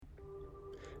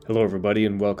Hello, everybody,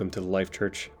 and welcome to the Life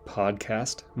Church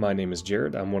podcast. My name is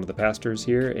Jared. I'm one of the pastors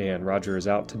here, and Roger is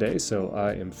out today, so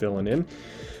I am filling in.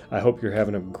 I hope you're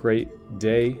having a great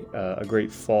day, a great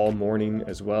fall morning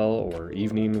as well, or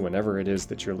evening, whenever it is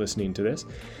that you're listening to this.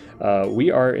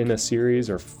 We are in a series,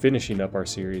 or finishing up our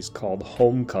series, called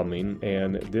Homecoming,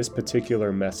 and this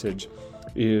particular message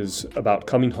is about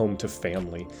coming home to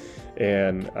family.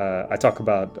 And I talk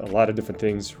about a lot of different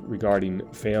things regarding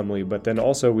family, but then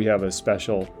also we have a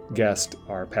special guest.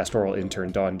 Our pastoral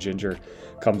intern, Dawn Ginger,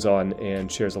 comes on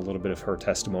and shares a little bit of her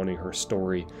testimony, her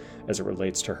story as it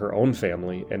relates to her own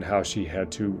family and how she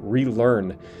had to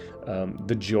relearn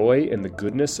the joy and the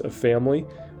goodness of family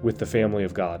with the family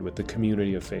of God, with the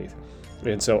community of faith.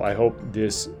 And so I hope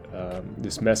this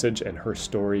message and her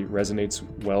story resonates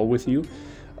well with you.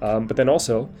 But then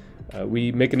also,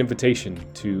 we make an invitation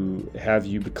to have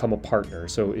you become a partner.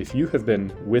 So if you have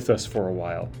been with us for a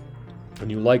while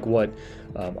and you like what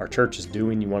our church is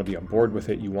doing, you want to be on board with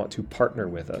it, you want to partner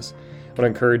with us, I want to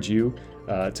encourage you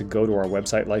to go to our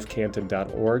website,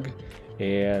 lifecanton.org.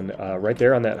 And right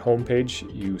there on that homepage,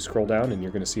 you scroll down and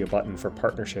you're going to see a button for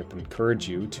partnership. I encourage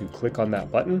you to click on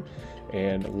that button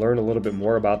and learn a little bit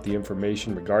more about the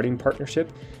information regarding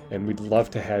partnership. And we'd love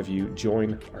to have you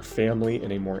join our family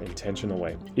in a more intentional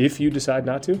way. If you decide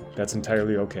not to, that's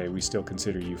entirely okay. We still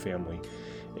consider you family,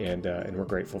 and we're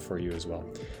grateful for you as well.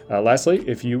 Lastly,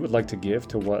 if you would like to give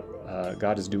to what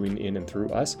God is doing in and through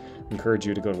us, I encourage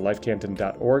you to go to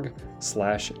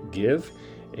lifecanton.org/give.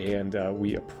 And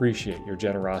we appreciate your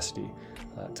generosity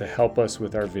to help us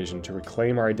with our vision to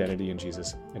reclaim our identity in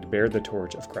Jesus and to bear the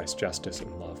torch of Christ's justice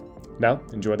and love. Now,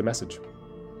 enjoy the message.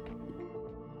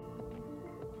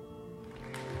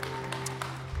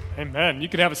 Amen. You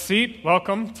can have a seat.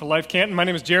 Welcome to Life Canton. My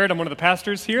name is Jared. I'm one of the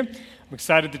pastors here. I'm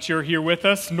excited that you're here with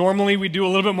us. Normally, we do a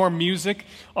little bit more music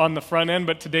on the front end,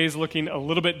 but today's looking a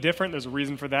little bit different. There's a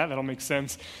reason for that. That'll make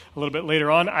sense a little bit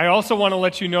later on. I also want to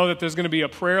let you know that there's going to be a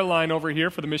prayer line over here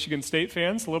for the Michigan State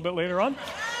fans a little bit later on.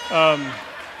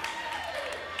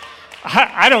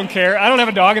 I don't care. I don't have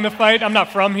a dog in the fight. I'm not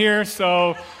from here,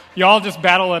 so y'all just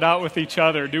battle it out with each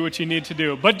other. Do what you need to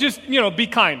do. But just, be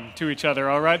kind to each other,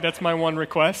 all right? That's my one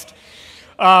request.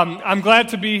 I'm glad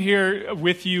to be here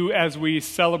with you as we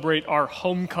celebrate our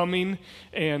homecoming,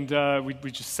 and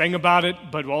we just sang about it,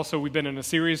 but also we've been in a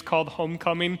series called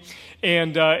Homecoming,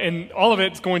 and all of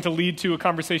it's going to lead to a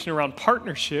conversation around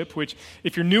partnership, which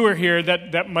if you're newer here,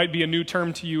 that might be a new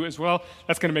term to you as well.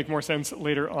 That's going to make more sense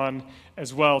later on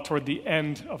as well, toward the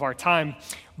end of our time.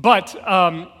 But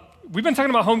we've been talking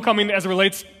about homecoming as it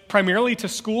relates primarily to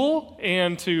school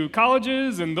and to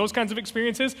colleges and those kinds of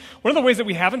experiences. One of the ways that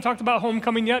we haven't talked about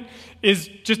homecoming yet is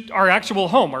just our actual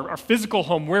home, our physical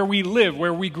home, where we live,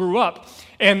 where we grew up.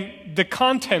 And the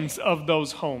contents of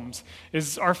those homes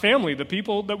is our family, the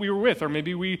people that we were with, or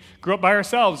maybe we grew up by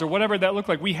ourselves, or whatever that looked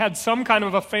like. We had some kind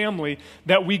of a family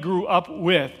that we grew up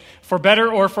with, for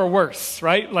better or for worse,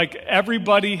 right? Like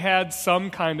everybody had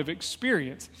some kind of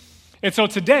experience. And so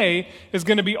today is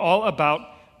going to be all about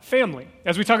family.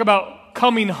 As we talk about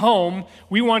coming home,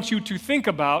 we want you to think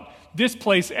about this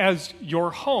place as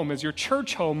your home, as your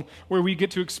church home, where we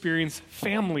get to experience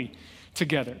family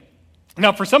together.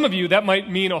 Now, for some of you, that might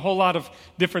mean a whole lot of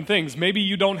different things. Maybe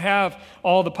you don't have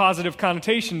all the positive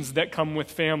connotations that come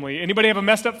with family. Anybody have a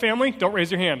messed up family? Don't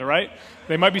raise your hand, all right?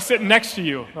 They might be sitting next to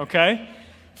you, okay?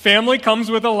 Family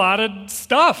comes with a lot of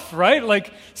stuff, right?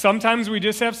 Like sometimes we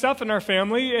just have stuff in our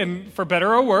family, and for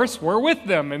better or worse, we're with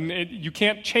them, and you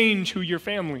can't change who your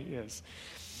family is.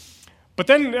 But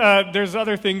then there's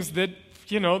other things that,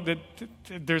 that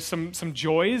there's some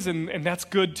joys, and that's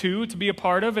good too, to be a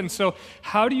part of. And so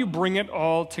how do you bring it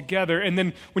all together? And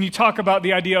then when you talk about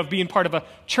the idea of being part of a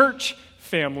church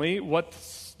family,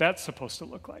 what's that supposed to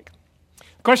look like?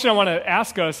 The question I want to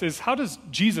ask us is, how does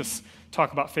Jesus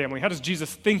talk about family? How does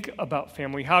Jesus think about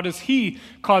family? How does he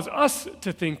cause us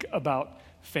to think about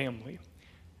family?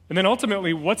 And then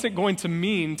ultimately, what's it going to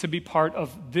mean to be part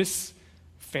of this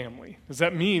family? Does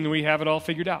that mean we have it all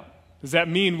figured out? Does that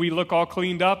mean we look all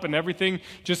cleaned up and everything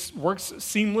just works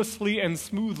seamlessly and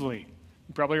smoothly?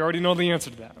 You probably already know the answer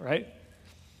to that, right?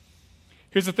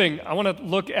 Here's the thing. I want to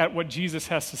look at what Jesus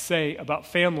has to say about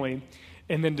family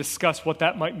and then discuss what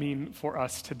that might mean for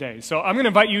us today. So I'm going to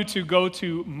invite you to go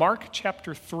to Mark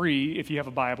chapter 3 if you have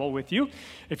a Bible with you.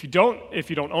 If you don't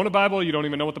own a Bible, you don't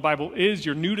even know what the Bible is,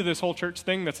 you're new to this whole church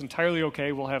thing, that's entirely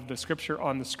okay. We'll have the scripture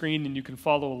on the screen and you can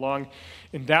follow along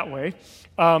in that way.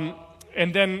 And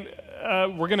then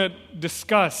we're going to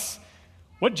discuss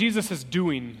what Jesus is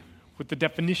doing with the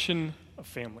definition of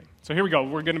family. So here we go.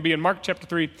 We're going to be in Mark chapter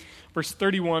 3, verse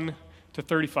 31 to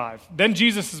 35. Then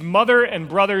Jesus' mother and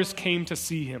brothers came to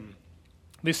see him.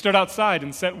 They stood outside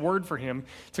and sent word for him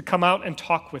to come out and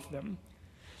talk with them.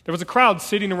 There was a crowd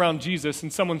sitting around Jesus,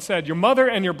 and someone said, "Your mother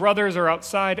and your brothers are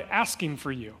outside asking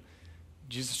for you."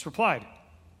 Jesus replied,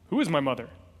 "Who is my mother?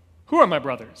 Who are my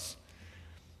brothers?"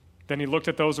 Then he looked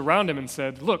at those around him and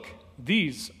said, "Look,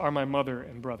 these are my mother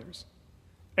and brothers.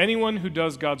 Anyone who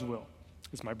does God's will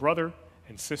is my brother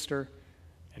and sister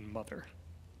and mother."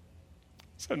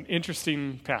 It's an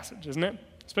interesting passage, isn't it?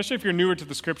 Especially if you're newer to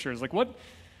the scriptures. Like, what's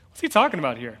he talking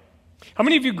about here? How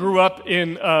many of you grew up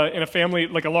in a family,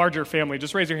 like a larger family?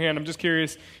 Just raise your hand. I'm just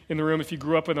curious in the room if you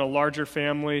grew up in a larger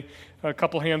family. A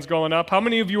couple hands going up. How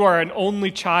many of you are an only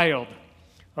child?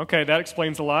 Okay, that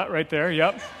explains a lot right there.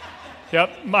 Yep.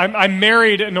 I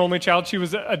married an only child. She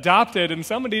was adopted, and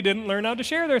somebody didn't learn how to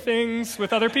share their things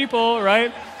with other people,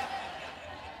 right?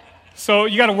 So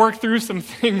you got to work through some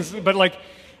things, but like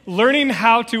learning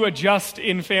how to adjust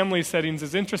in family settings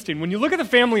is interesting. When you look at the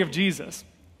family of Jesus,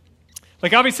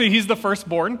 like obviously he's the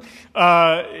firstborn, through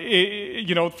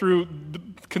the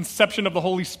conception of the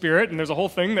Holy Spirit, and there's a whole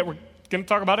thing that we're going to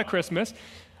talk about at Christmas.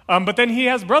 But then he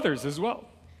has brothers as well.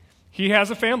 He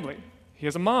has a family. He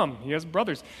has a mom. He has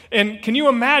brothers. And can you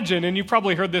imagine, and you've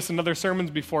probably heard this in other sermons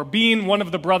before, being one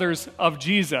of the brothers of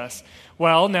Jesus?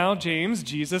 Well, now, James,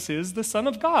 Jesus is the Son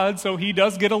of God, so he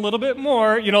does get a little bit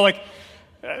more,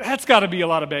 that's got to be a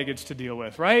lot of baggage to deal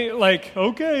with, right? Like,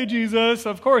 okay, Jesus,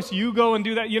 of course, you go and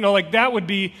do that. That would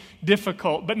be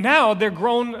difficult. But now they're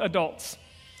grown adults.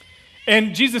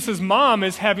 And Jesus' mom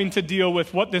is having to deal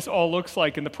with what this all looks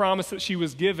like and the promise that she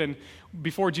was given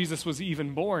before Jesus was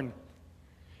even born.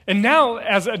 And now,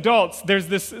 as adults, there's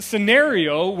this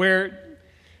scenario where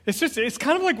it's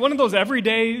kind of like one of those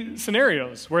everyday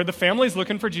scenarios where the family's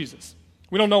looking for Jesus.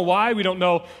 We don't know why. We don't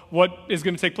know what is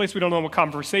going to take place. We don't know what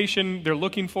conversation they're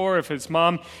looking for. If his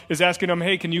mom is asking him,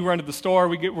 "Hey, can you run to the store?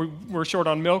 We're short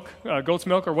on milk, goat's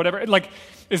milk, or whatever." Like,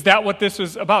 is that what this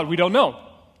was about? We don't know.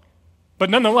 But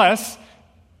nonetheless,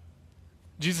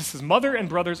 Jesus' mother and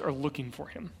brothers are looking for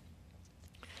him.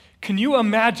 Can you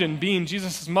imagine being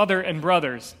Jesus' mother and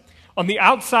brothers on the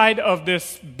outside of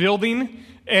this building,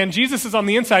 and Jesus is on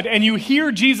the inside, and you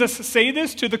hear Jesus say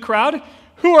this to the crowd?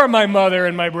 "Who are my mother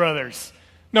and my brothers?"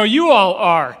 No, you all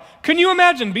are. Can you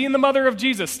imagine being the mother of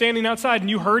Jesus standing outside and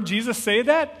you heard Jesus say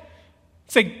that?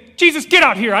 Say, "Jesus, get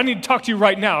out here. I need to talk to you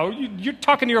right now. You're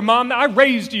talking to your mom. I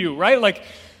raised you," right? Like,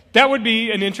 that would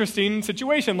be an interesting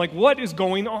situation. Like, what is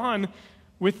going on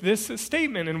with this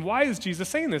statement? And why is Jesus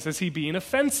saying this? Is he being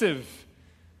offensive?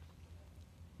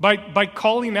 By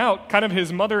calling out kind of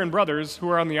his mother and brothers who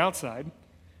are on the outside,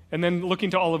 and then looking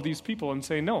to all of these people and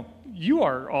saying, "No, you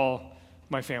are all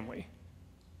my family.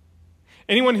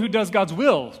 Anyone who does God's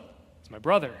will is my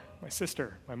brother, my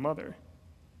sister, my mother."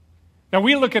 Now,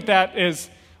 we look at that as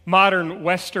modern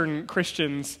Western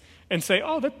Christians and say,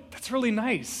 "Oh, that's really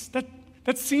nice.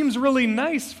 That seems really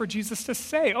nice for Jesus to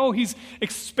say. Oh, he's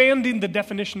expanding the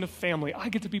definition of family. I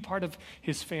get to be part of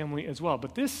his family as well."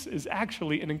 But this is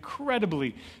actually an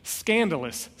incredibly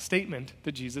scandalous statement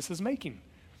that Jesus is making.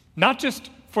 Not just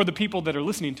for the people that are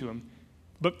listening to him,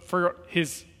 but for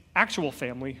his actual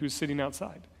family who's sitting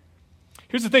outside.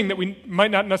 Here's the thing that we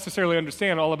might not necessarily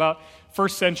understand all about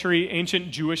first century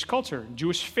ancient Jewish culture,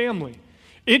 Jewish family.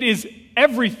 It is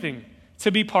everything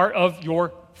to be part of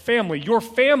your family. Your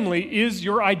family is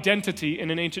your identity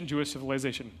in an ancient Jewish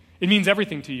civilization. It means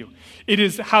everything to you. It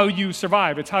is how you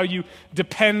survive. It's how you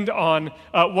depend on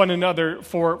one another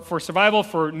for survival,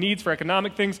 for needs, for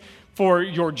economic things, for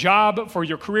your job, for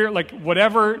your career, like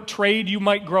whatever trade you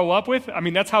might grow up with. I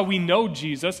mean, that's how we know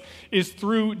Jesus is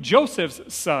through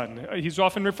Joseph's son. He's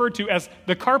often referred to as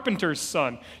the carpenter's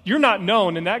son. You're not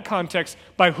known in that context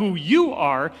by who you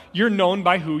are. You're known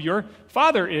by who your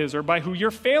father is, or by who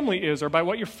your family is, or by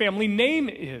what your family name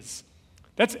is.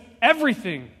 That's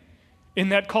everything in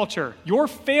that culture. Your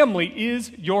family is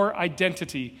your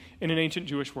identity in an ancient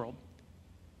Jewish world.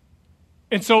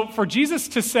 And so for Jesus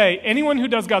to say, "Anyone who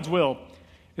does God's will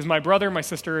is my brother, my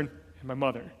sister, and my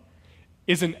mother,"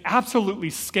 is an absolutely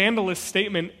scandalous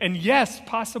statement, and yes,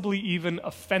 possibly even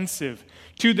offensive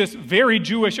to this very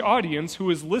Jewish audience who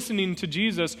is listening to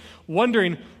Jesus,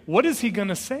 wondering, what is he going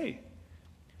to say?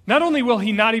 Not only will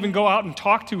he not even go out and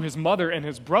talk to his mother and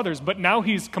his brothers, but now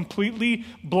he's completely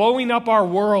blowing up our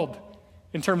world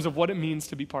in terms of what it means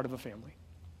to be part of a family.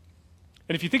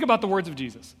 And if you think about the words of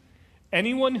Jesus,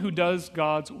 anyone who does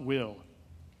God's will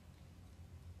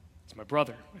is my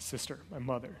brother, my sister, my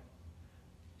mother.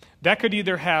 That could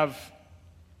either have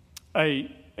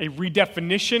a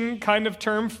redefinition kind of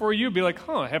term for you, be like,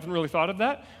 I haven't really thought of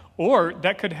that. Or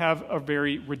that could have a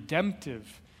very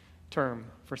redemptive term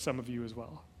for some of you as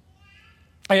well.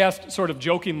 I asked sort of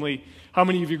jokingly how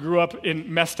many of you grew up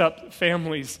in messed up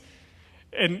families.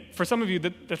 And for some of you,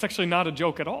 that's actually not a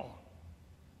joke at all.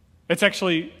 It's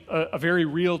actually a very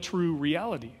real, true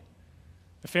reality.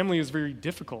 The family is very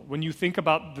difficult. When you think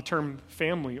about the term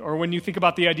family, or when you think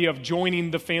about the idea of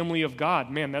joining the family of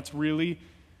God, man, that's really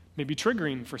maybe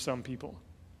triggering for some people.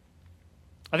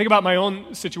 I think about my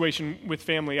own situation with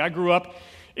family. I grew up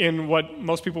in what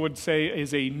most people would say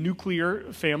is a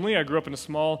nuclear family. I grew up in a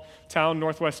small town,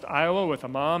 northwest Iowa, with a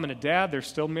mom and a dad. They're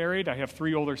still married. I have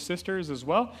 3 older sisters as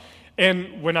well.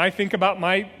 And when I think about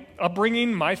my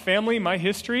upbringing, my family, my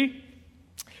history,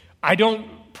 I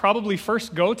don't probably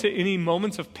first go to any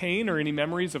moments of pain or any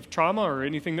memories of trauma or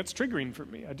anything that's triggering for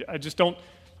me. I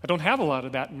don't have a lot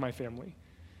of that in my family.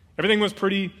 Everything was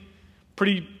pretty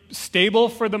stable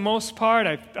for the most part.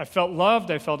 I felt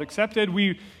loved. I felt accepted.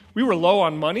 We were low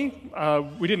on money.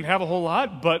 We didn't have a whole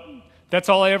lot, but that's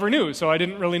all I ever knew. So I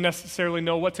didn't really necessarily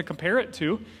know what to compare it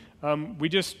to. We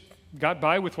just got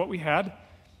by with what we had,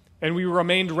 and we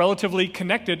remained relatively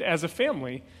connected as a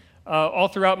family all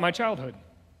throughout my childhood.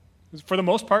 It was, for the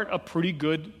most part, a pretty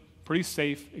good, pretty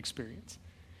safe experience.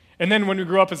 And then when we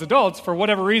grew up as adults, for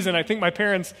whatever reason, I think my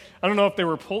parents, I don't know if they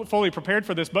were fully prepared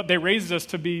for this, but they raised us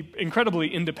to be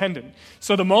incredibly independent.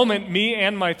 So the moment me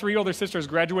and my 3 older sisters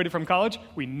graduated from college,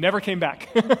 we never came back.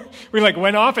 We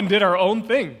went off and did our own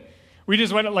thing. We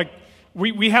just went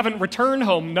we haven't returned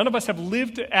home. None of us have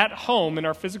lived at home in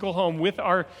our physical home with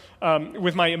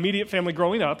my immediate family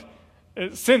growing up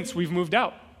since we've moved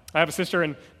out. I have a sister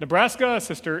in Nebraska, a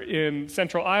sister in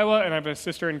central Iowa, and I have a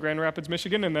sister in Grand Rapids,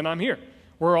 Michigan, and then I'm here.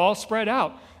 We're all spread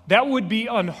out. That would be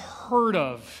unheard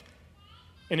of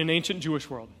in an ancient Jewish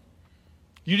world.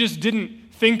 You just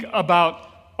didn't think about,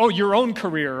 your own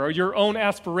career or your own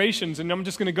aspirations, and I'm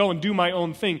just going to go and do my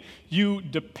own thing. You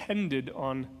depended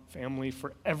on family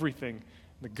for everything,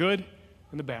 the good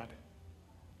and the bad.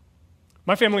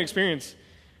 My family experience,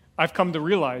 I've come to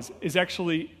realize, is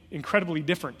actually incredibly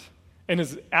different and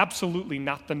is absolutely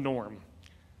not the norm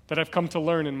that I've come to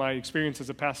learn in my experience as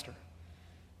a pastor.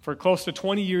 For close to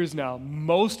 20 years now,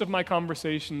 most of my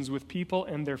conversations with people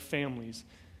and their families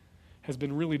has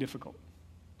been really difficult.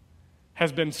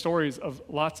 Has been stories of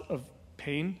lots of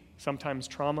pain, sometimes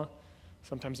trauma,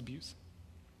 sometimes abuse.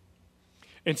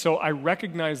 And so I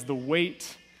recognize the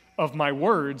weight of my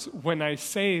words when I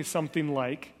say something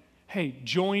like, hey,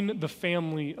 join the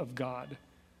family of God.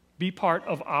 Be part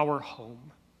of our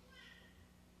home.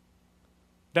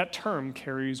 That term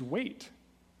carries weight.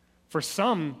 For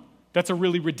some, that's a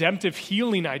really redemptive,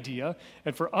 healing idea.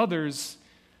 And for others,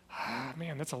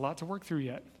 man, that's a lot to work through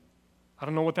yet. I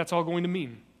don't know what that's all going to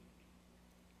mean.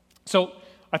 So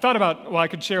I thought about, I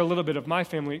could share a little bit of my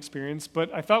family experience,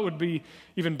 but I thought would be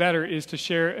even better is to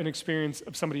share an experience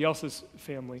of somebody else's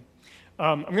family.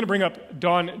 I'm going to bring up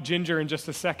Dawn Ginger in just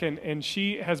a second, and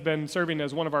she has been serving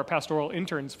as one of our pastoral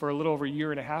interns for a little over a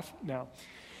year and a half now.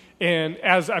 And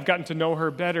as I've gotten to know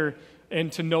her better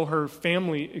and to know her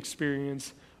family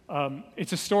experience,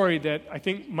 it's a story that I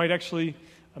think might actually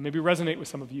maybe resonate with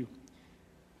some of you.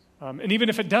 And even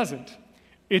if it doesn't,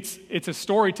 it's a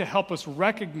story to help us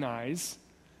recognize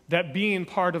that being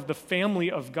part of the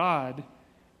family of God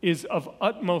is of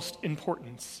utmost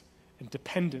importance and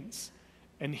dependence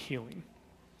and healing.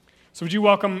 So would you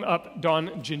welcome up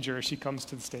Dawn Ginger as she comes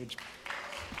to the stage?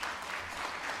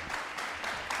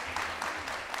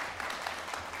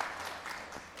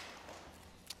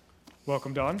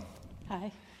 Welcome, Dawn.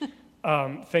 Hi.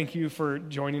 Thank you for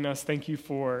joining us. Thank you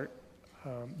for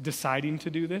deciding to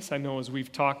do this. I know as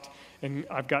we've talked and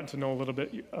I've gotten to know a little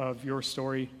bit of your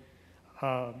story,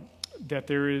 that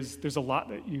there's a lot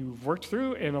that you've worked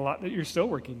through and a lot that you're still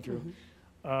working through,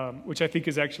 which I think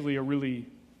is actually a really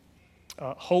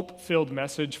hope-filled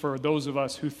message for those of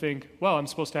us who think, well, I'm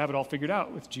supposed to have it all figured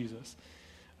out with Jesus.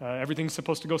 Everything's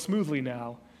supposed to go smoothly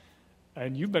now.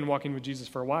 And you've been walking with Jesus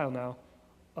for a while now,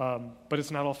 but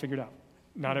it's not all figured out.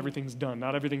 Not everything's done.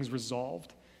 Not everything's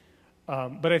resolved.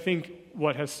 But I think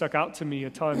what has stuck out to me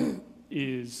a ton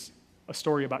is a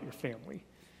story about your family.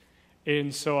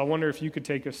 And so I wonder if you could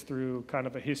take us through kind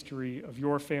of a history of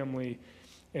your family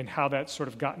and how that's sort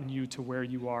of gotten you to where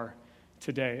you are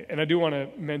today. And I do want to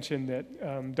mention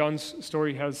that Dawn's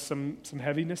story has some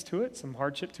heaviness to it, some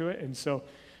hardship to it. And so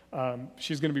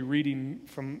she's going to be reading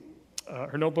from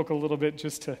her notebook a little bit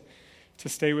just to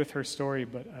stay with her story.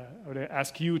 But I would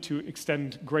ask you to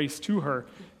extend grace to her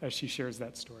as she shares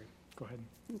that story. Go ahead.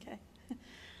 Okay.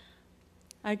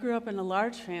 I grew up in a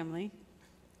large family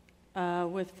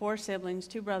with 4 siblings,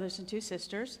 2 brothers and 2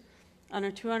 sisters, on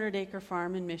a 200-acre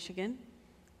farm in Michigan,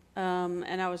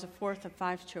 and I was the 4th of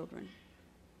 5 children.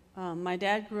 My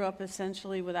dad grew up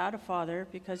essentially without a father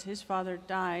because his father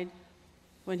died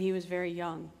when he was very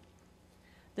young.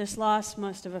 This loss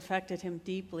must have affected him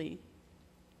deeply.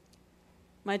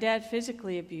 My dad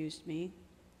physically abused me,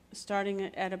 starting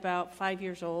at about 5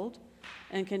 years old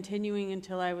and continuing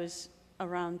until I was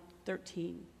around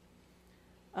 13.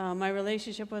 My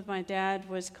relationship with my dad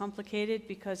was complicated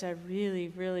because I really,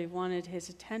 really wanted his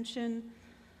attention.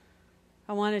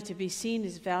 I wanted to be seen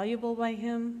as valuable by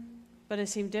him, but it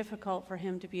seemed difficult for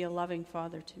him to be a loving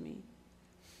father to me.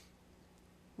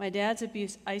 My dad's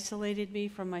abuse isolated me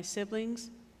from my siblings,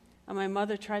 and my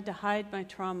mother tried to hide my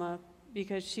trauma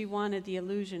because she wanted the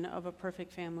illusion of a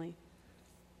perfect family.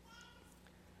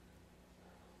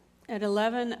 At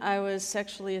 11, I was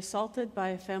sexually assaulted by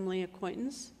a family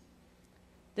acquaintance.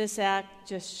 This act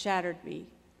just shattered me.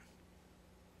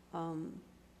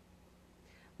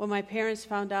 When my parents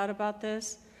found out about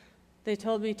this, they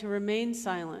told me to remain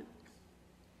silent.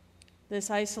 This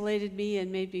isolated me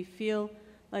and made me feel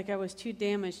like I was too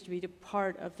damaged to be a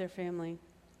part of their family.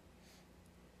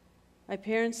 My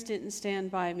parents didn't stand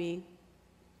by me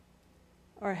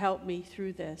or help me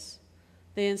through this.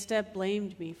 They instead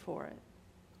blamed me for it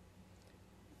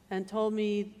and told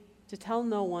me to tell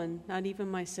no one, not even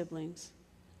my siblings.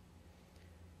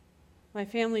 My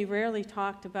family rarely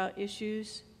talked about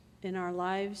issues in our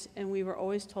lives, and we were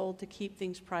always told to keep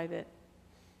things private.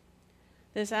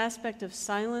 This aspect of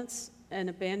silence and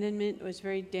abandonment was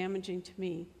very damaging to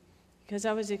me because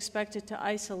I was expected to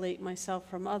isolate myself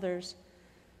from others.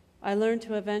 I learned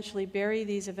to eventually bury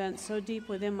these events so deep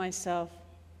within myself,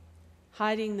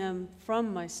 hiding them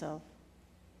from myself.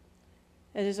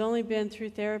 It has only been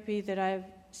through therapy that I've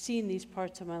seen these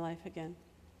parts of my life again.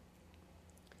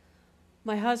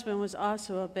 My husband was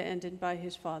also abandoned by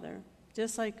his father,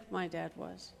 just like my dad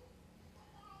was.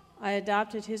 I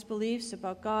adopted his beliefs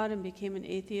about God and became an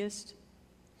atheist.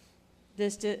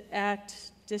 This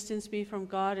act distanced me from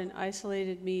God and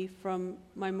isolated me from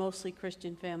my mostly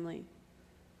Christian family.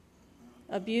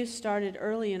 Abuse started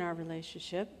early in our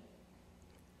relationship: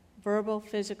 verbal,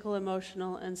 physical,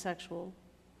 emotional, and sexual.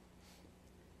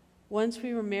 Once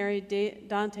we were married,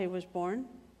 Dante was born,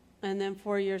 and then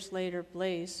 4 years later,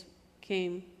 Blaze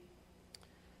came.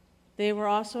 They were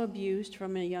also abused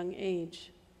from a young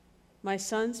age. My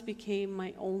sons became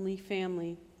my only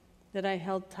family that I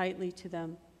held tightly to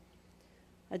them.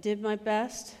 I did my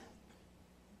best,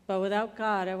 but without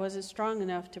God, I wasn't strong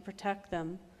enough to protect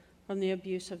them from the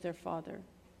abuse of their father.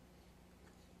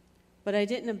 But I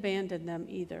didn't abandon them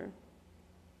either.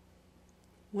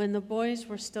 When the boys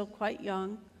were still quite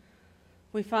young,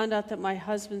 we found out that my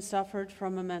husband suffered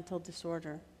from a mental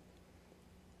disorder.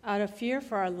 Out of fear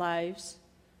for our lives,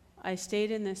 I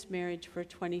stayed in this marriage for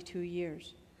 22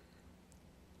 years.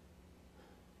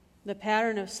 The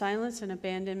pattern of silence and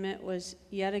abandonment was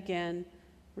yet again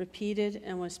repeated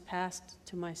and was passed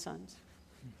to my sons.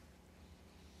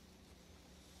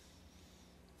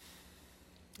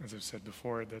 As I've said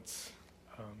before, it's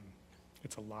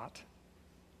a lot,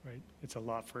 right? It's a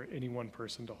lot for any one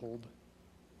person to hold,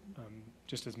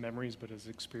 just as memories, but as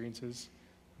experiences.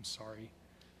 I'm sorry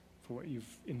for what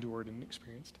you've endured and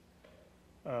experienced.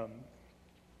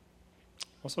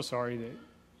 Also sorry that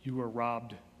you were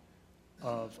robbed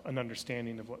of an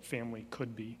understanding of what family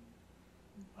could be,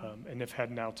 and have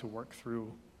had now to work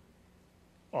through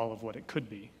all of what it could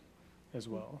be as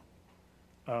well.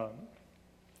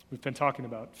 We've been talking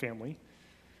about family,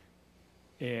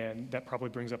 and that probably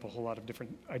brings up a whole lot of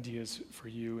different ideas for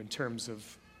you in terms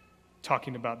of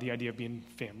talking about the idea of being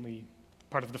family,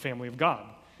 part of the family of God,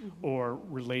 or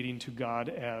relating to God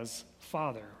as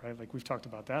Father, right? Like we've talked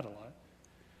about that a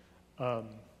lot.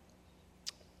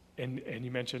 And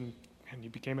you mentioned, and you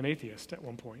became an atheist at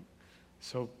one point.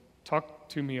 So talk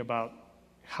to me about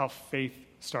how faith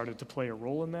started to play a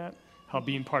role in that, how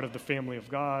being part of the family of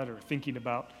God or thinking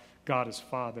about God as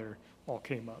Father all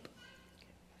came up.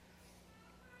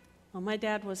 Well, my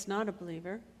dad was not a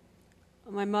believer.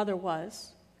 My mother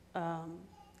was.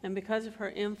 And because of her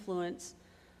influence,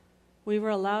 we were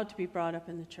allowed to be brought up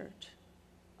in the church.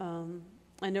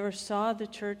 I never saw the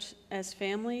church as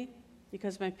family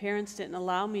because my parents didn't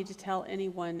allow me to tell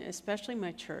anyone, especially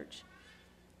my church,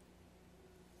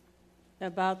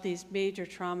 about these major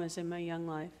traumas in my young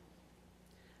life.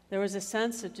 There was a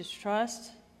sense of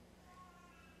distrust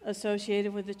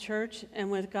associated with the church and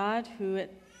with God, who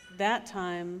at that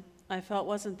time I felt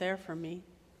wasn't there for me.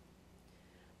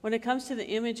 When it comes to the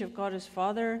image of God as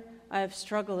Father, I have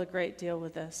struggled a great deal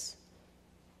with this,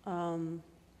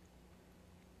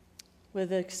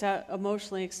 with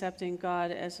emotionally accepting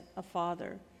God as a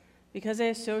father, because I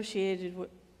associated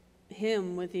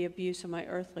him with the abuse of my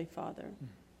earthly father.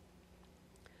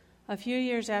 A few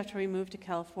years after we moved to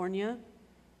California,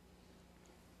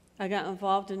 I got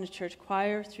involved in the church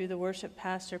choir through the worship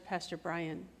pastor, Pastor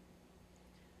Brian,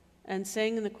 and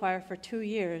sang in the choir for 2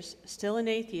 years, still an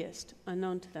atheist,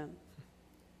 unknown to them.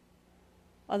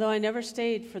 Although I never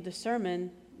stayed for the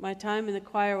sermon, my time in the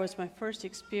choir was my first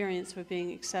experience with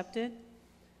being accepted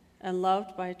and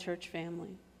loved by a church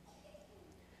family.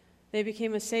 They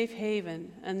became a safe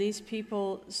haven, and these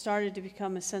people started to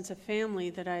become a sense of family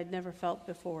that I had never felt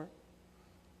before.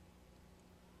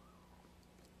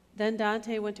 Then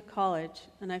Dante went to college,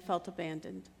 and I felt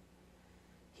abandoned.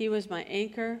 He was my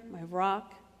anchor, my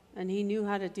rock, and he knew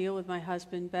how to deal with my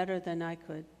husband better than I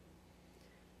could.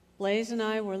 Blaze and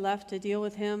I were left to deal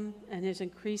with him and his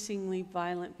increasingly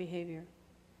violent behavior.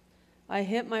 I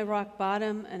hit my rock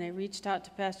bottom, and I reached out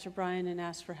to Pastor Brian and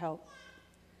asked for help.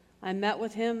 I met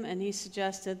with him, and he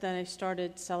suggested that I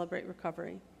started Celebrate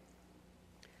Recovery.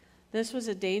 This was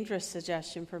a dangerous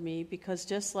suggestion for me because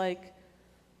just like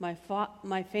my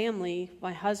family,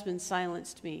 my husband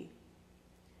silenced me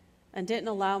and didn't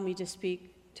allow me to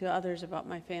speak to others about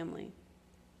my family.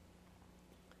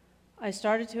 I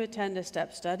started to attend a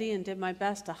step study and did my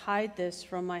best to hide this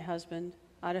from my husband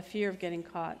out of fear of getting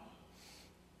caught.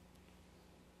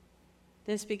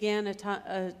 This began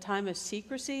a time of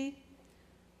secrecy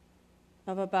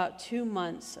of about 2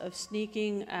 months of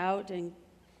sneaking out and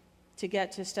to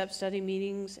get to step study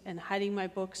meetings and hiding my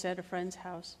books at a friend's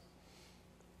house.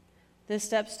 This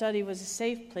step study was a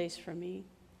safe place for me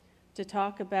to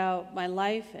talk about my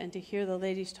life and to hear the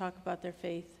ladies talk about their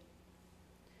faith.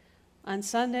 On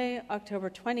Sunday, October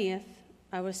 20th,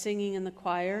 I was singing in the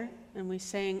choir, and we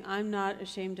sang, "I'm Not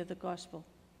Ashamed of the Gospel."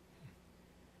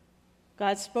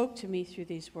 God spoke to me through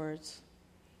these words.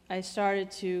 I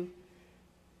started to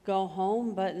go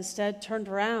home, but instead turned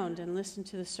around and listened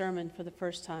to the sermon for the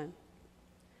first time.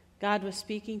 God was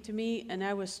speaking to me, and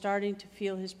I was starting to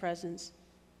feel his presence.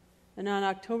 And on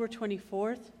October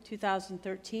 24th,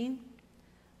 2013,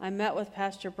 I met with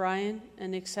Pastor Brian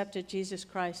and accepted Jesus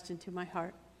Christ into my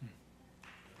heart.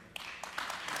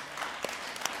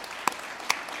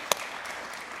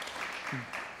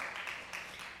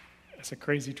 It's a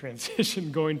crazy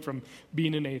transition going from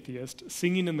being an atheist,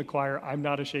 singing in the choir, "I'm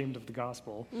not ashamed of the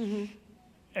gospel,"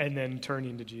 and then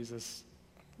turning to Jesus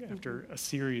after a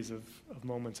series of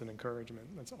moments of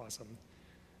encouragement. That's awesome.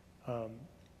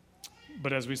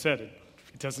 But as we said,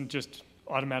 it doesn't just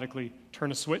automatically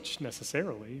turn a switch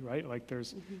necessarily, right? Like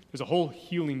there's a whole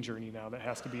healing journey now that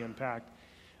has to be unpacked,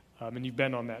 and you've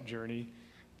been on that journey.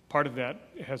 Part of that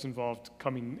has involved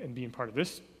coming and being part of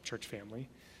this church family.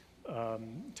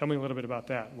 Tell me a little bit about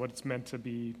that, what it's meant to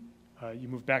be. You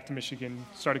moved back to Michigan,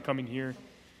 started coming here,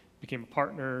 became a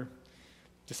partner,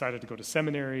 decided to go to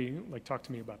seminary. Like, talk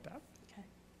to me about that. Okay.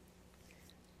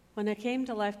 When I came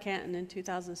to Life Canton in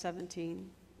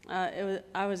 2017,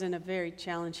 I was in a very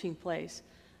challenging place.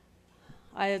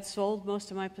 I had sold most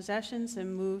of my possessions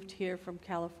and moved here from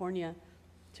California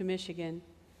to Michigan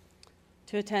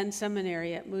to attend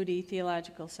seminary at Moody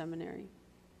Theological Seminary.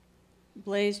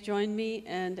 Blaze joined me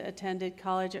and attended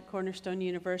college at Cornerstone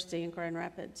University in Grand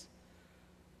Rapids.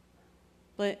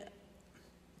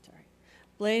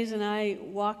 Blaze and I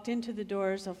walked into the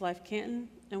doors of Life Canton,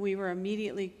 and we were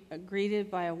immediately greeted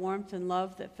by a warmth and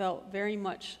love that felt very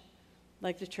much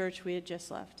like the church we had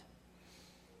just left.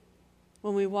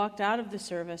 When we walked out of the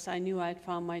service, I knew I'd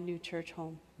found my new church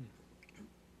home.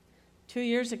 2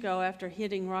 years ago, after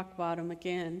hitting rock bottom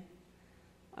again,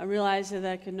 I realized that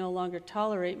I could no longer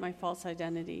tolerate my false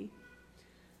identity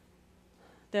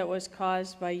that was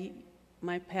caused by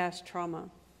my past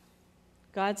trauma.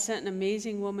 God sent an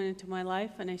amazing woman into my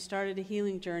life, and I started a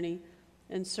healing journey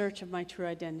in search of my true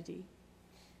identity.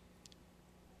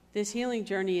 This healing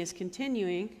journey is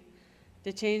continuing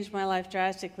to change my life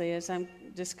drastically as I'm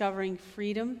discovering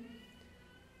freedom,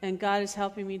 and God is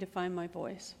helping me to find my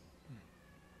voice.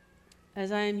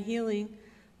 As I am healing,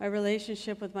 my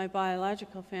relationship with my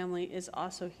biological family is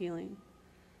also healing.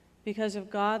 Because of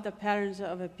God, the patterns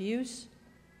of abuse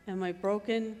and my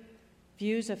broken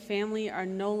views of family are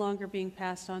no longer being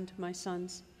passed on to my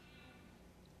sons.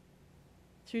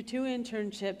 Through 2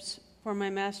 internships for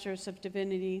my Master's of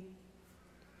Divinity,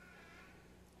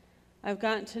 I've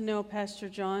gotten to know Pastor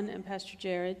John and Pastor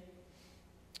Jared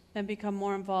and become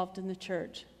more involved in the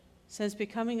church. Since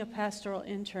becoming a pastoral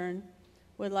intern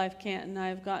with Life Canton, I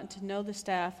have gotten to know the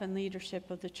staff and leadership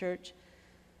of the church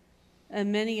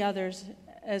and many others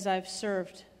as I've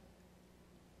served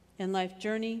in Life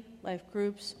Journey, Life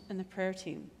Groups, and the prayer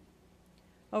team.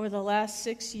 Over the last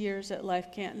 6 years at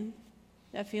Life Canton,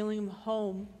 that feeling of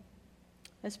home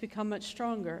has become much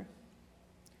stronger.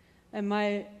 and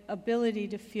my ability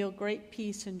to feel great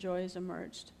peace and joy has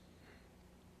emerged.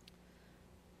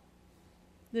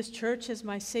 This church is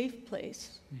my safe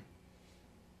place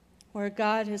where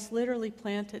God has literally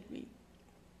planted me.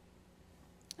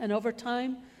 And over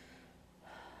time,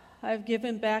 I've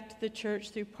given back to the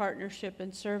church through partnership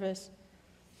and service.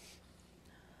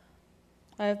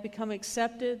 I have become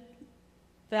accepted,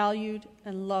 valued,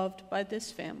 and loved by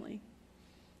this family.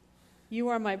 You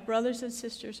are my brothers and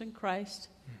sisters in Christ,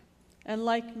 and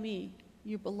like me,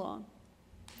 you belong.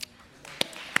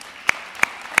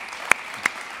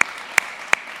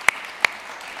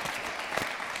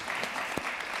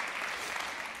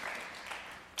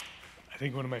 I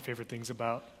think one of my favorite things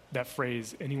about that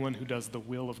phrase, anyone who does the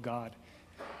will of God,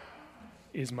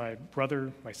 is my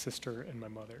brother, my sister, and my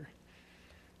mother.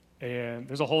 And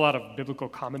there's a whole lot of biblical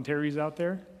commentaries out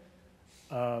there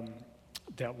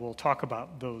that will talk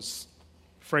about those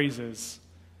phrases,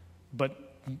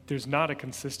 but there's not a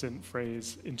consistent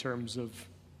phrase in terms of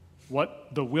what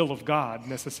the will of God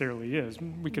necessarily is.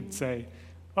 We could say,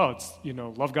 oh, it's,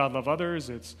 love God, love others,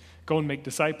 it's go and make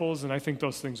disciples, and I think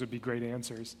those things would be great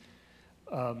answers.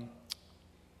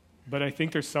 But I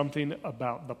think there's something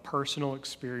about the personal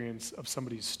experience of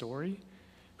somebody's story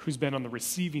who's been on the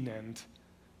receiving end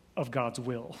of God's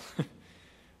will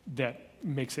that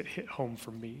makes it hit home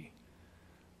for me.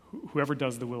 Whoever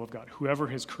does the will of God, whoever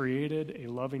has created a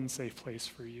loving, safe place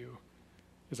for you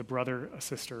is a brother, a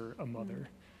sister, a mother.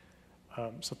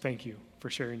 So thank you for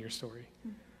sharing your story.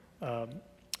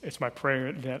 It's my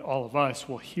prayer that all of us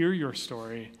will hear your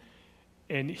story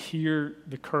and hear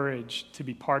the courage to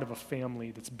be part of a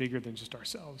family that's bigger than just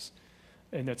ourselves,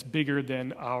 and that's bigger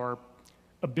than our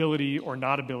ability or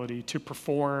not ability to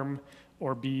perform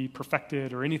or be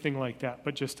perfected or anything like that,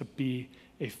 but just to be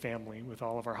a family with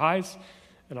all of our highs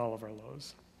and all of our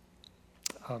lows.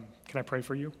 Can I pray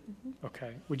for you? Mm-hmm.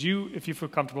 Okay. Would you, if you feel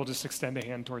comfortable, just extend a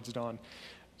hand towards Dawn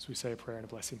as we say a prayer and a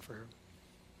blessing for her.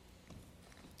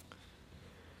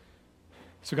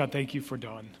 So God, thank you for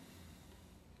Dawn.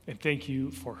 And thank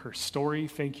you for her story.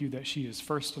 Thank you that she is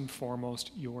first and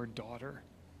foremost your daughter,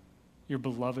 your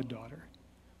beloved daughter.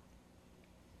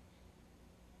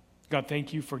 God,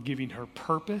 thank you for giving her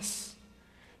purpose.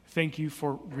 Thank you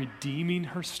for redeeming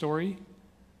her story.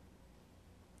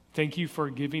 Thank you for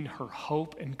giving her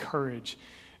hope and courage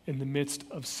in the midst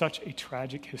of such a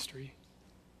tragic history.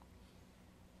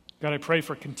 God, I pray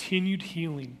for continued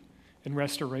healing and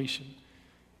restoration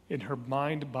in her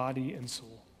mind, body, and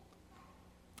soul.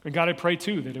 And God, I pray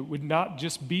too that it would not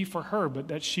just be for her, but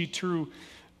that she too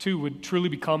would truly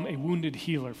become a wounded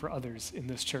healer for others in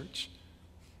this church.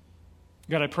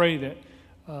 God, I pray that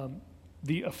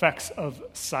the effects of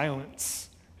silence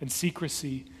and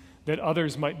secrecy that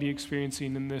others might be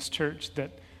experiencing in this church,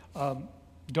 that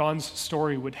Dawn's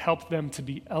story would help them to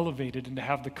be elevated and to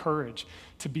have the courage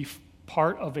to be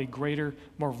part of a greater,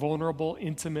 more vulnerable,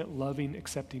 intimate, loving,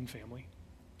 accepting family.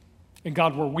 And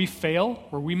God, where we fail,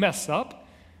 where we mess up,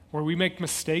 where we make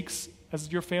mistakes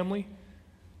as your family,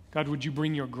 God, would you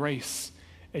bring your grace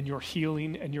and your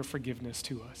healing and your forgiveness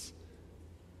to us?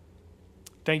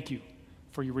 Thank you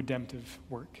for your redemptive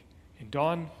work in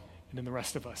Dawn and in the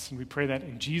rest of us. And we pray that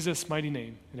in Jesus' mighty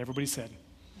name. And everybody said,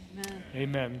 Amen.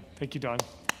 Amen. Thank you, Dawn.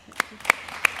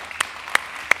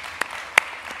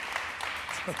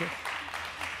 Okay.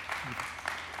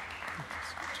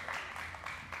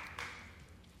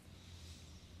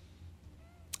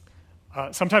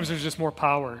 Sometimes there's just more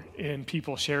power in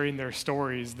people sharing their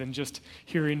stories than just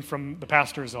hearing from the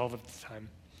pastors all the time.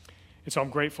 And so I'm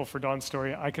grateful for Dawn's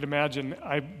story. I could imagine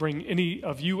I bring any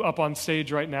of you up on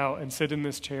stage right now and sit in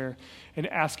this chair and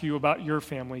ask you about your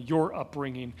family, your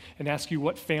upbringing, and ask you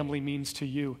what family means to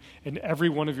you. And every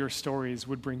one of your stories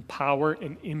would bring power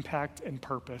and impact and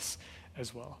purpose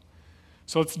as well.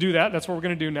 So let's do that. That's what we're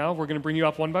going to do now. We're going to bring you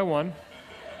up one by one.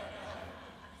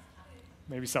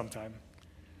 Maybe sometime.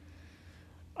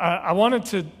 I wanted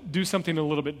to do something a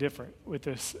little bit different with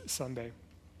this Sunday.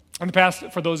 In the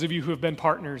past, for those of you who have been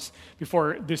partners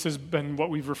before, this has been what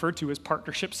we've referred to as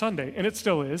Partnership Sunday, and it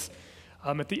still is.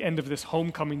 At the end of this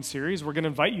homecoming series, we're going to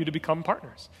invite you to become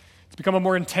partners. It's become a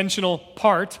more intentional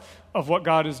part of what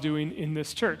God is doing in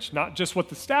this church, not just what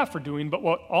the staff are doing, but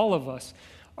what all of us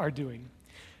are doing.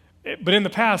 But in the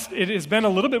past, it has been a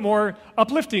little bit more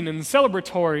uplifting and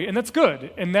celebratory, and that's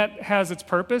good, and that has its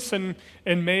purpose and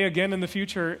may again in the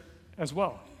future as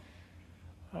well.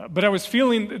 But I was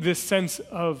feeling this sense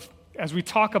of, as we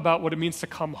talk about what it means to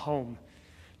come home,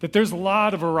 that there's a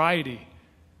lot of variety,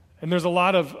 and there's a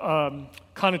lot of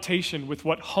connotation with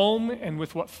what home and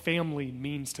with what family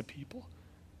means to people.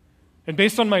 And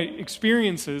based on my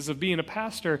experiences of being a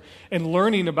pastor and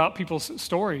learning about people's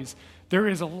stories, there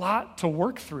is a lot to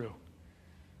work through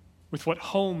with what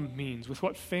home means, with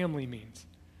what family means.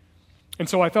 And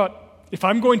so I thought, if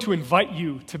I'm going to invite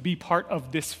you to be part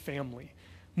of this family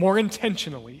more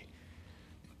intentionally,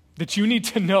 that you need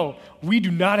to know we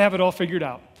do not have it all figured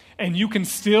out. And you can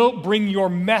still bring your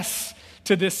mess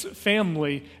to this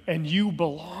family, and you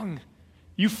belong.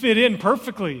 You fit in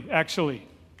perfectly, actually.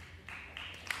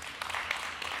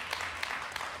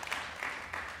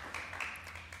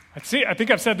 I think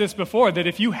I've said this before, that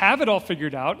if you have it all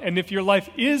figured out, and if your life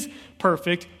is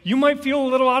perfect, you might feel a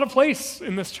little out of place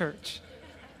in this church.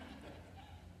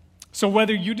 So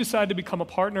whether you decide to become a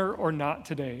partner or not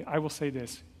today, I will say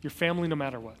this: your family no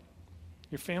matter what.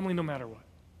 Your family no matter what.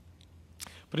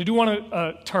 But I do want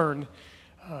to turn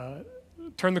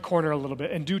the corner a little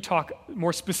bit and do talk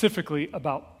more specifically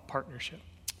about partnership.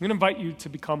 I'm going to invite you to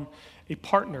become a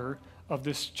partner of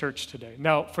this church today.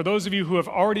 Now, for those of you who have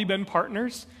already been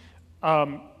partners,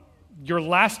 your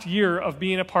last year of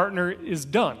being a partner is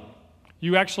done.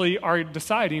 You actually are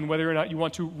deciding whether or not you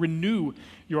want to renew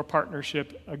your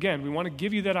partnership again. We want to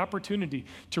give you that opportunity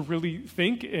to really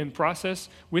think and process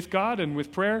with God and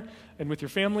with prayer and with your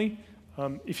family.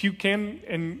 If you can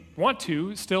and want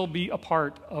to, still be a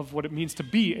part of what it means to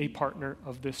be a partner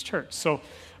of this church. So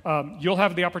you'll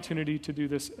have the opportunity to do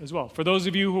this as well. For those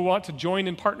of you who want to join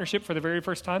in partnership for the very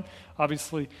first time,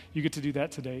 obviously you get to do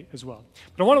that today as well.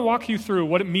 But I want to walk you through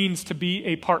what it means to be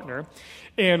a partner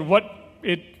and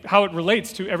how it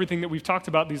relates to everything that we've talked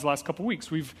about these last couple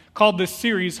weeks. We've called this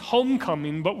series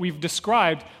Homecoming, but we've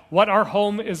described what our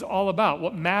home is all about,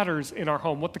 what matters in our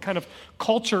home, what the kind of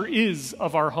culture is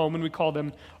of our home, and we call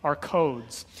them our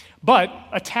codes. But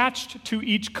attached to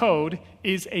each code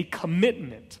is a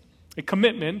commitment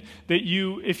that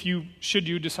you, if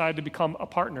you decide to become a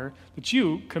partner, that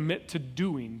you commit to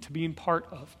doing, to being part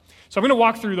of. So I'm going to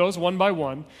walk through those one by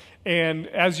one, and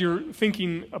as you're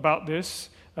thinking about this,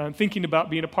 thinking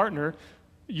about being a partner,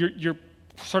 you're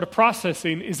sort of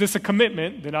processing, is this a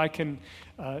commitment that I can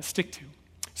stick to?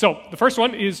 So the first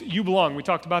one is you belong. We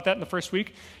talked about that in the first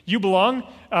week. You belong.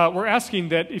 We're asking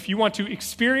that if you want to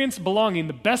experience belonging,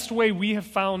 the best way we have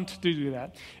found to do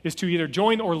that is to either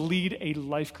join or lead a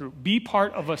life group. Be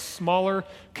part of a smaller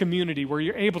community where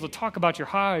you're able to talk about your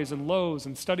highs and lows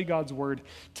and study God's word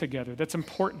together. That's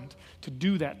important to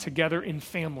do that together in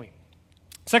family.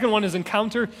 Second one is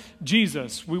encounter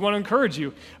Jesus. We want to encourage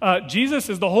you. Jesus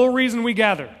is the whole reason we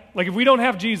gather. Like if we don't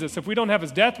have Jesus, if we don't have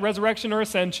his death, resurrection, or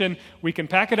ascension, we can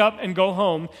pack it up and go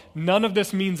home. None of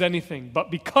this means anything.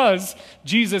 But because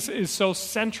Jesus is so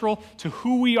central to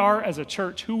who we are as a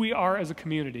church, who we are as a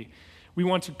community, we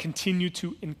want to continue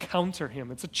to encounter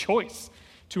him. It's a choice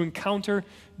to encounter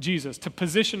Jesus, to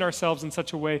position ourselves in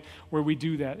such a way where we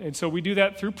do that. And so we do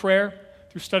that through prayer,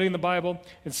 through studying the Bible,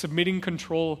 and submitting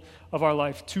control of our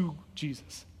life to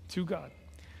Jesus, to God,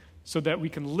 so that we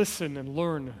can listen and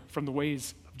learn from the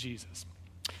ways of Jesus.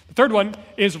 The third one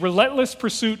is relentless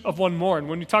pursuit of one more. And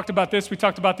when we talked about this, we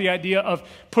talked about the idea of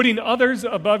putting others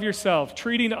above yourself,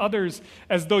 treating others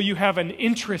as though you have an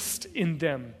interest in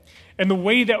them. And the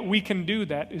way that we can do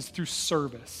that is through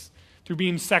service, through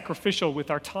being sacrificial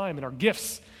with our time and our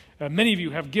gifts. Many of you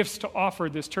have gifts to offer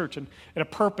this church and a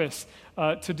purpose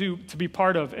to be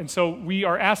part of. And so we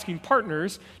are asking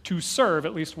partners to serve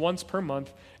at least once per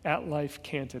month at Life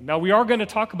Canton. Now, we are going to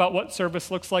talk about what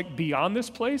service looks like beyond this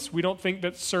place. We don't think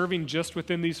that serving just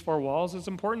within these four walls is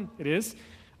important. It is.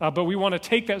 But we want to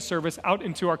take that service out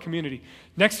into our community.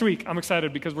 Next week, I'm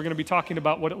excited because we're going to be talking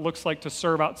about what it looks like to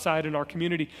serve outside in our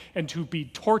community and to be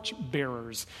torch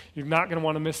bearers. You're not going to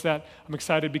want to miss that. I'm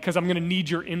excited because I'm going to need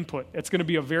your input. It's going to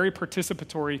be a very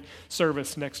participatory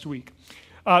service next week.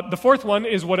 The fourth one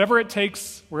is whatever it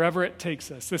takes, wherever it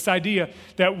takes us. This idea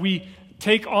that we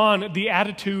take on the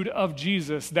attitude of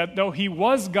Jesus, that though he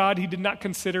was God, he did not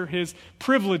consider his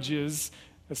privileges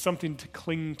as something to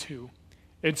cling to.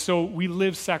 And so we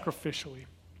live sacrificially.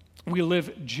 We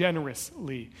live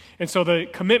generously. And so the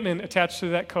commitment attached to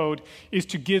that code is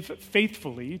to give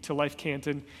faithfully to Life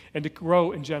Canton and to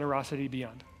grow in generosity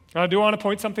beyond. Now, I do want to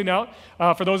point something out.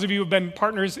 For those of you who have been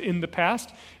partners in the past,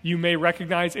 you may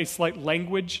recognize a slight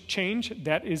language change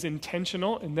that is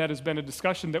intentional, and that has been a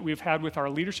discussion that we've had with our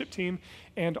leadership team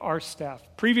and our staff.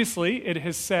 Previously, it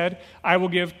has said, I will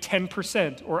give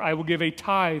 10%, or I will give a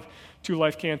tithe to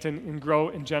Life Canton and grow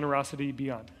in generosity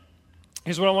beyond.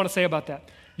 Here's what I want to say about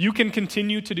that. You can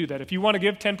continue to do that. If you want to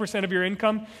give 10% of your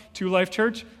income to Life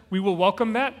Church, we will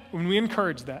welcome that and we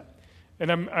encourage that.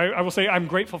 And I will say I'm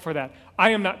grateful for that. I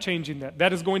am not changing that.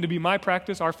 That is going to be my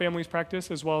practice, our family's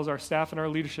practice, as well as our staff and our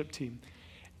leadership team.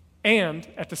 And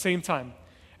at the same time,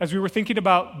 as we were thinking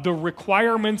about the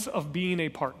requirements of being a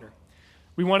partner,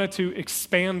 we wanted to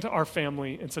expand our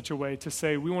family in such a way to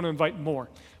say we want to invite more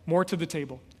to the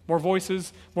table, more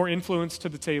voices, more influence to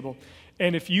the table.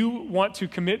 And if you want to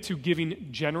commit to giving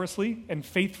generously and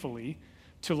faithfully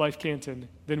to Life Canton,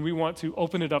 then we want to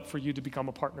open it up for you to become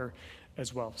a partner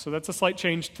as well. So that's a slight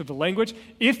change to the language.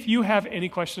 If you have any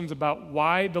questions about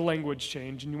why the language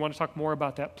changed and you want to talk more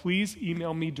about that, please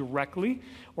email me directly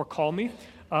or call me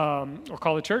or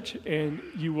call the church, and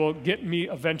you will get me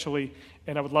eventually,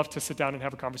 and I would love to sit down and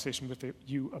have a conversation with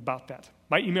you about that.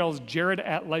 My email is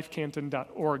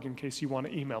jared@lifecanton.org in case you want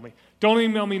to email me. Don't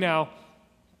email me now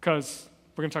because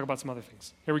we're going to talk about some other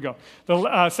things. Here we go.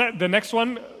 The next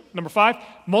one, number 5,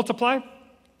 multiply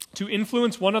to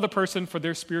influence one other person for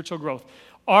their spiritual growth.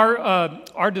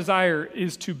 Our desire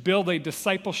is to build a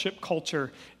discipleship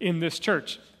culture in this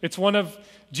church. It's one of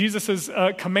Jesus'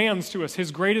 commands to us.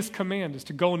 His greatest command is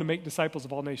to go and to make disciples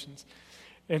of all nations.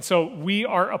 And so we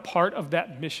are a part of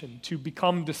that mission to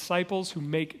become disciples who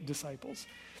make disciples.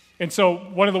 And so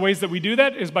one of the ways that we do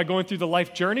that is by going through the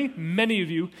life journey. Many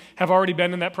of you have already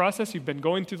been in that process. You've been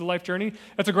going through the life journey.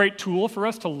 That's a great tool for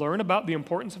us to learn about the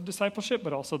importance of discipleship,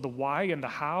 but also the why and the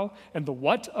how and the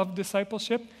what of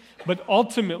discipleship. But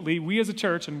ultimately, we as a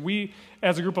church and we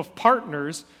as a group of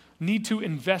partners need to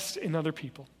invest in other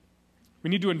people. We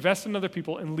need to invest in other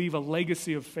people and leave a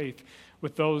legacy of faith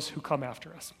with those who come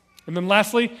after us. And then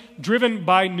lastly, driven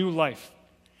by new life.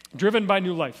 Driven by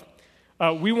new life.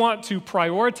 We want to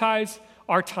prioritize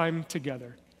our time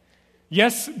together.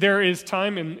 Yes, there is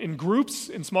time in groups,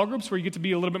 in small groups, where you get to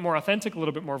be a little bit more authentic, a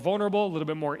little bit more vulnerable, a little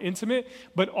bit more intimate,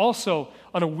 but also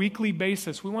on a weekly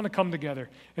basis, we want to come together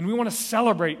and we want to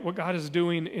celebrate what God is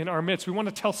doing in our midst. We want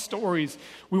to tell stories.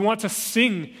 We want to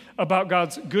sing about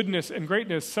God's goodness and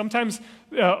greatness. Sometimes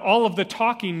all of the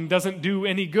talking doesn't do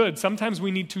any good. Sometimes we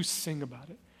need to sing about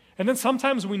it. And then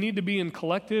sometimes we need to be in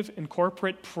collective and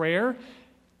corporate prayer, and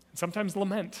sometimes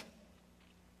lament.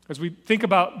 As we think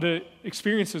about the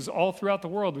experiences all throughout the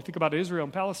world, we think about Israel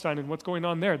and Palestine and what's going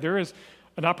on there, there is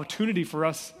an opportunity for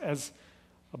us as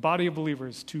a body of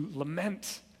believers to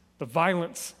lament the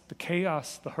violence, the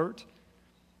chaos, the hurt.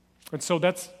 And so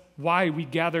that's why we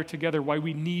gather together, why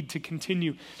we need to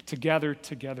continue to gather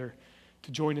together,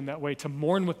 to join in that way, to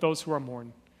mourn with those who are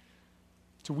mourned,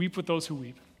 to weep with those who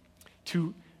weep,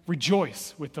 to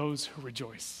rejoice with those who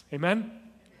rejoice. Amen?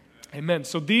 Amen.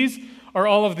 So these are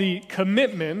all of the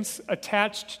commitments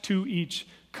attached to each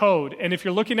code. And if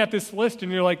you're looking at this list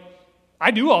and you're like,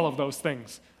 I do all of those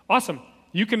things, awesome.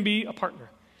 You can be a partner.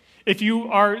 If you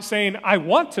are saying, I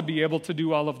want to be able to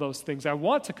do all of those things, I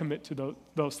want to commit to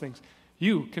those things,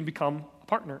 you can become a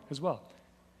partner as well.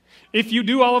 If you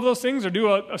do all of those things or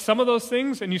do some of those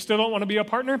things and you still don't want to be a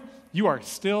partner, you are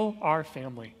still our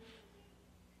family.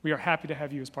 We are happy to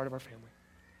have you as part of our family.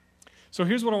 So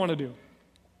here's what I want to do.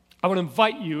 I want to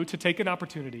invite you to take an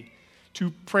opportunity to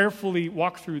prayerfully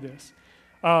walk through this.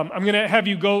 I'm going to have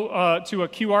you go to a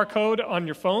QR code on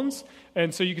your phones,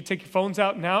 and so you can take your phones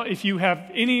out now. If you have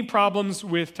any problems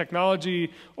with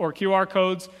technology or QR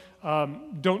codes,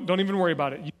 don't even worry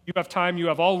about it. You have time. You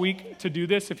have all week to do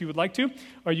this if you would like to,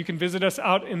 or you can visit us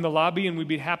out in the lobby, and we'd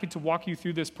be happy to walk you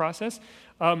through this process.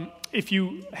 If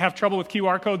you have trouble with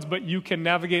QR codes, but you can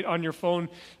navigate on your phone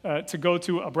to go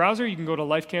to a browser, you can go to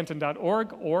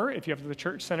lifecanton.org, or if you have the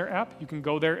Church Center app, you can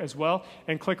go there as well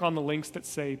and click on the links that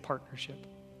say partnership.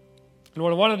 And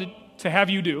what I wanted to have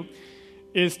you do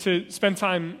is to spend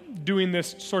time doing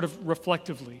this sort of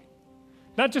reflectively.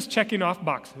 Not just checking off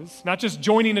boxes, not just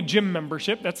joining a gym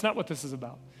membership, that's not what this is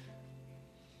about.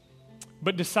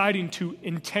 But deciding to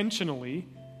intentionally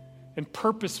and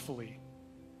purposefully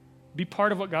be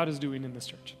part of what God is doing in this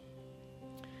church.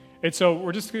 And so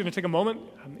we're just going to take a moment.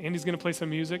 Andy's going to play some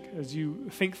music as you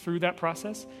think through that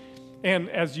process and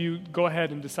as you go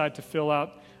ahead and decide to fill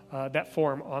out that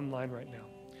form online right now.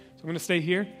 So I'm going to stay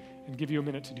here and give you a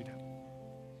minute to do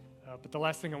that. But the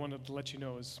last thing I wanted to let you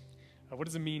know is, what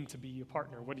does it mean to be a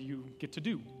partner? What do you get to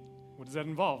do? What does that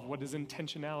involve? What does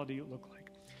intentionality look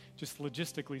like? Just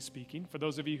logistically speaking, for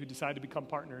those of you who decide to become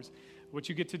partners, what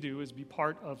you get to do is be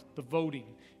part of the voting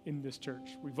in this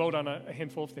church. We vote on a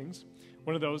handful of things.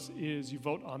 One of those is you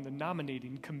vote on the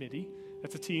nominating committee.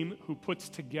 That's a team who puts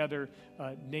together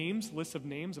lists of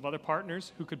names of other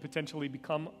partners who could potentially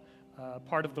become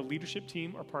part of the leadership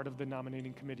team or part of the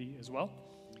nominating committee as well.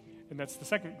 And that's the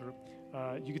second group.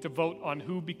 You get to vote on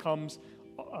who becomes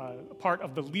part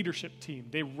of the leadership team.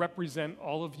 They represent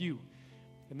all of you.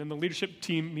 And then the leadership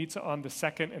team meets on the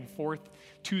second and fourth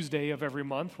Tuesday of every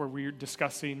month, where we're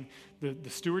discussing the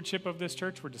stewardship of this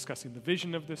church, we're discussing the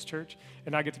vision of this church,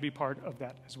 and I get to be part of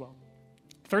that as well.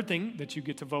 Third thing that you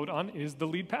get to vote on is the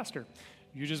lead pastor.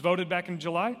 You just voted back in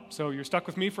July, so you're stuck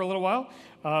with me for a little while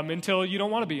until you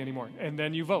don't want to be anymore, and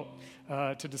then you vote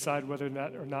to decide whether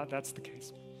that or not that's the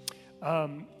case.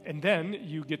 And then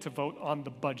you get to vote on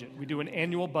the budget. We do an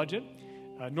annual budget.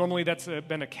 Normally that's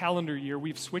been a calendar year.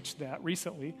 We've switched that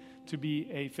recently to be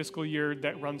a fiscal year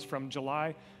that runs from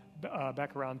July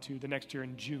back around to the next year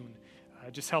in June.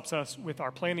 It just helps us with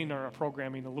our planning and our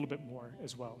programming a little bit more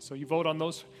as well. So you vote on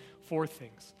those 4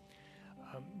 things.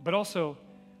 But also,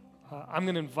 I'm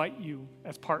going to invite you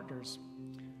as partners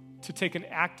to take an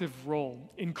active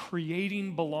role in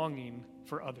creating belonging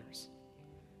for others.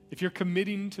 If you're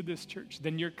committing to this church,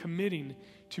 then you're committing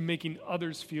to making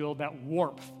others feel that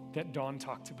warmth that Dawn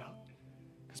talked about.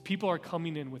 Because people are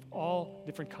coming in with all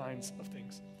different kinds of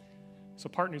things. So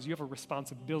partners, you have a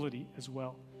responsibility as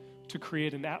well to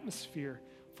create an atmosphere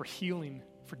for healing,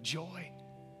 for joy,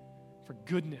 for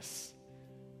goodness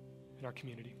in our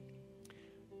community.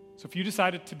 So if you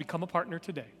decided to become a partner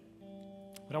today,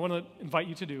 what I want to invite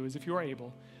you to do is, if you are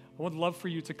able, I would love for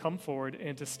you to come forward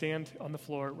and to stand on the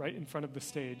floor right in front of the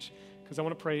stage, because I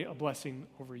want to pray a blessing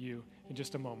over you in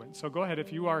just a moment. So go ahead.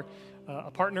 If you are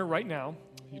a partner right now,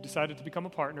 you decided to become a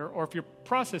partner, or if you're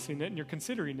processing it and you're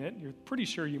considering it, you're pretty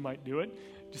sure you might do it,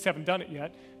 just haven't done it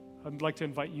yet, I'd like to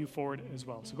invite you forward as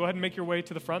well. So go ahead and make your way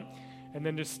to the front, and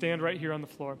then just stand right here on the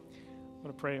floor. I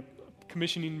want to pray a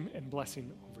commissioning and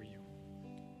blessing over you.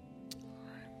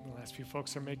 The last few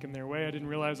folks are making their way. I didn't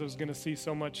realize I was going to see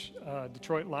so much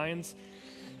Detroit Lions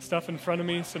stuff in front of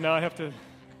me, so now I have to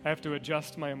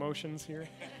adjust my emotions here.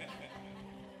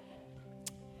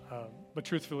 But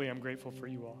truthfully, I'm grateful for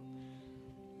you all.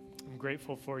 I'm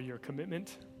grateful for your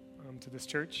commitment to this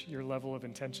church, your level of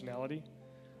intentionality,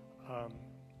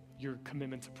 your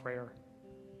commitment to prayer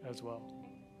as well.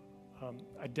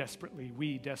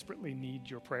 We desperately need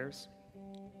your prayers.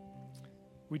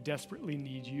 We desperately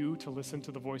need you to listen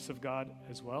to the voice of God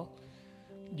as well.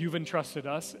 You've entrusted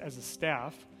us as a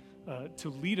staff to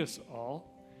lead us all,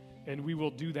 and we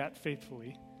will do that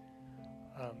faithfully.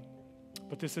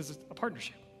 But this is a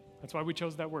partnership. That's why we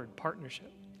chose that word,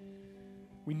 partnership.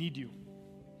 We need you.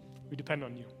 We depend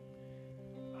on you.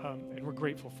 And we're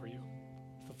grateful for you.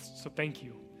 So thank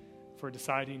you for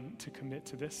deciding to commit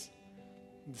to this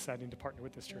and deciding to partner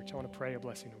with this church. I want to pray a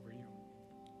blessing over you.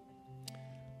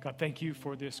 God, thank you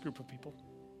for this group of people.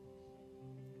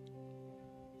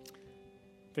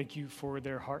 Thank you for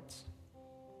their hearts.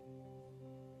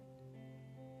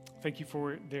 Thank you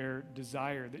for their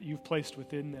desire that you've placed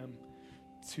within them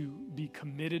to be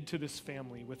committed to this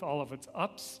family with all of its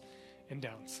ups and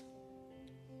downs.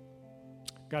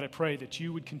 God, I pray that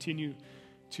you would continue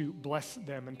to bless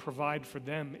them and provide for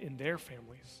them in their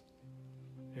families,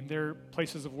 in their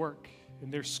places of work,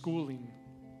 in their schooling.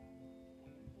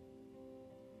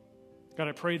 God,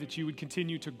 I pray that you would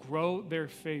continue to grow their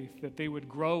faith, that they would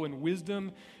grow in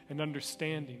wisdom and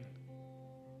understanding,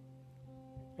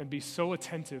 and be so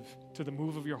attentive to the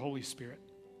move of your Holy Spirit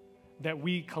that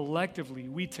we collectively,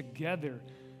 we together,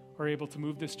 are able to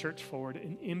move this church forward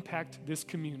and impact this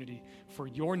community for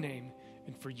your name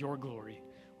and for your glory.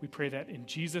 We pray that in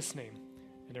Jesus' name.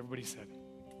 And everybody said,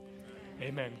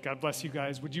 amen. God bless you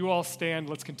guys. Would you all stand?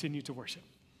 Let's continue to worship.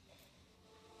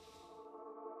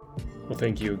 Well,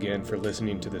 thank you again for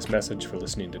listening to this message, for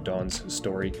listening to Dawn's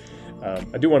story.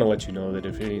 I do want to let you know that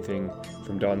if anything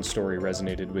from Dawn's story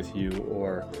resonated with you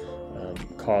or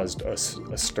caused a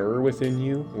stir within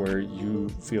you where you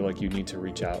feel like you need to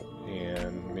reach out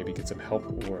and maybe get some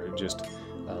help or just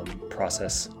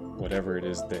process whatever it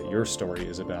is that your story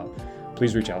is about,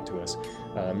 please reach out to us.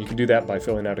 You can do that by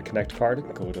filling out a Connect card.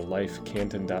 Go to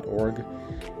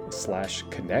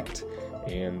lifecanton.org/connect,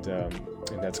 and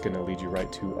that's going to lead you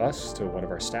right to us, to one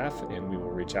of our staff, and we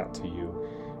will reach out to you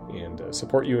and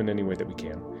support you in any way that we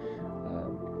can.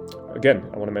 Again,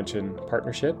 I want to mention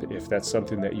partnership. If that's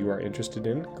something that you are interested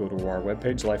in, go to our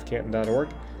webpage, lifecanton.org.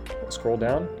 Scroll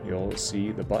down, you'll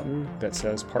see the button that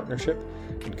says partnership.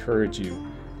 Encourage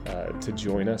you to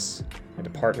join us and to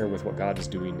partner with what God is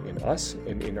doing in us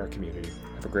and in our community.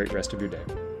 Have a great rest of your day.